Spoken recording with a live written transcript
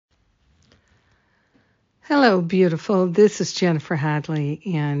Hello, beautiful. This is Jennifer Hadley,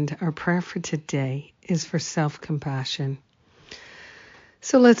 and our prayer for today is for self-compassion.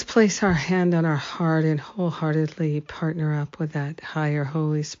 So let's place our hand on our heart and wholeheartedly partner up with that higher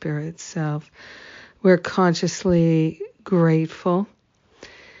Holy Spirit self. We're consciously grateful,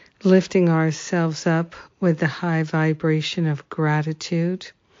 lifting ourselves up with the high vibration of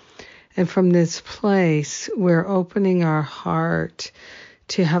gratitude. And from this place, we're opening our heart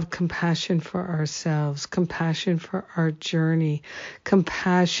to have compassion for ourselves, compassion for our journey,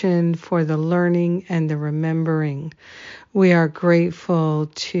 compassion for the learning and the remembering. We are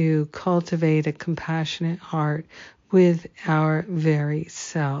grateful to cultivate a compassionate heart with our very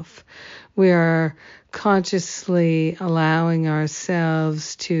self. We are consciously allowing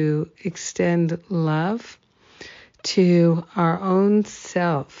ourselves to extend love to our own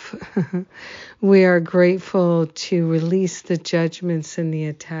self. We are grateful to release the judgments and the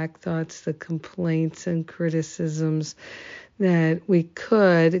attack thoughts, the complaints and criticisms that we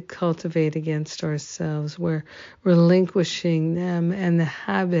could cultivate against ourselves. We're relinquishing them and the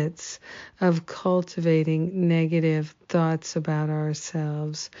habits of cultivating negative thoughts about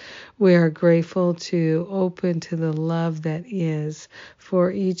ourselves. We are grateful to open to the love that is for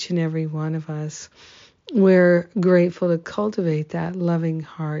each and every one of us. We're grateful to cultivate that loving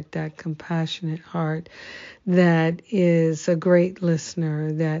heart, that compassionate heart that is a great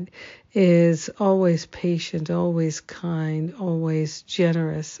listener, that is always patient, always kind, always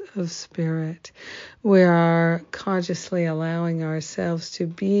generous of spirit. We are consciously allowing ourselves to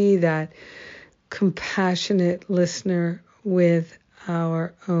be that compassionate listener with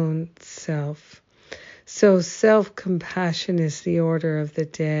our own self. So self-compassion is the order of the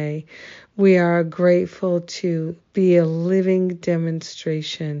day. We are grateful to be a living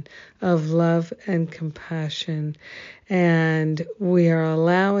demonstration of love and compassion. And we are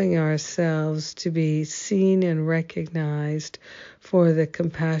allowing ourselves to be seen and recognized for the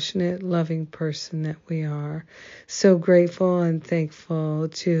compassionate, loving person that we are. So grateful and thankful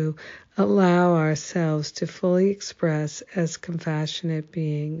to allow ourselves to fully express as compassionate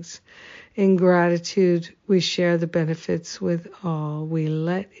beings. In gratitude, we share the benefits with all. We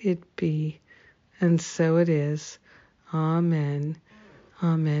let it be, and so it is. Amen.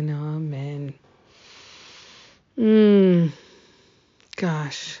 Amen. Amen.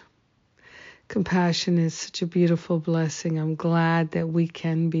 Gosh, compassion is such a beautiful blessing. I'm glad that we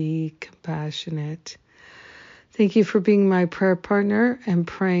can be compassionate. Thank you for being my prayer partner and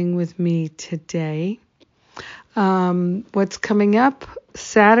praying with me today. What's coming up?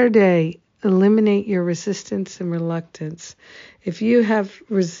 Saturday, eliminate your resistance and reluctance. If you have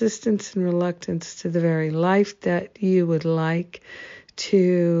resistance and reluctance to the very life that you would like,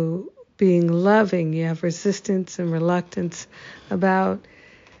 to being loving, you have resistance and reluctance about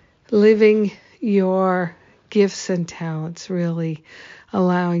living your gifts and talents, really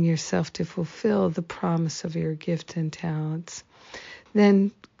allowing yourself to fulfill the promise of your gift and talents,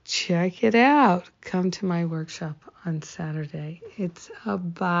 then check it out. Come to my workshop on Saturday. It's a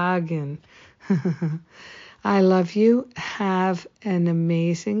bargain. I love you. Have an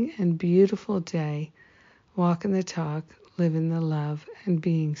amazing and beautiful day. Walk in the talk, live in the love, and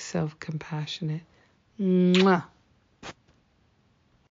being self-compassionate. Mwah.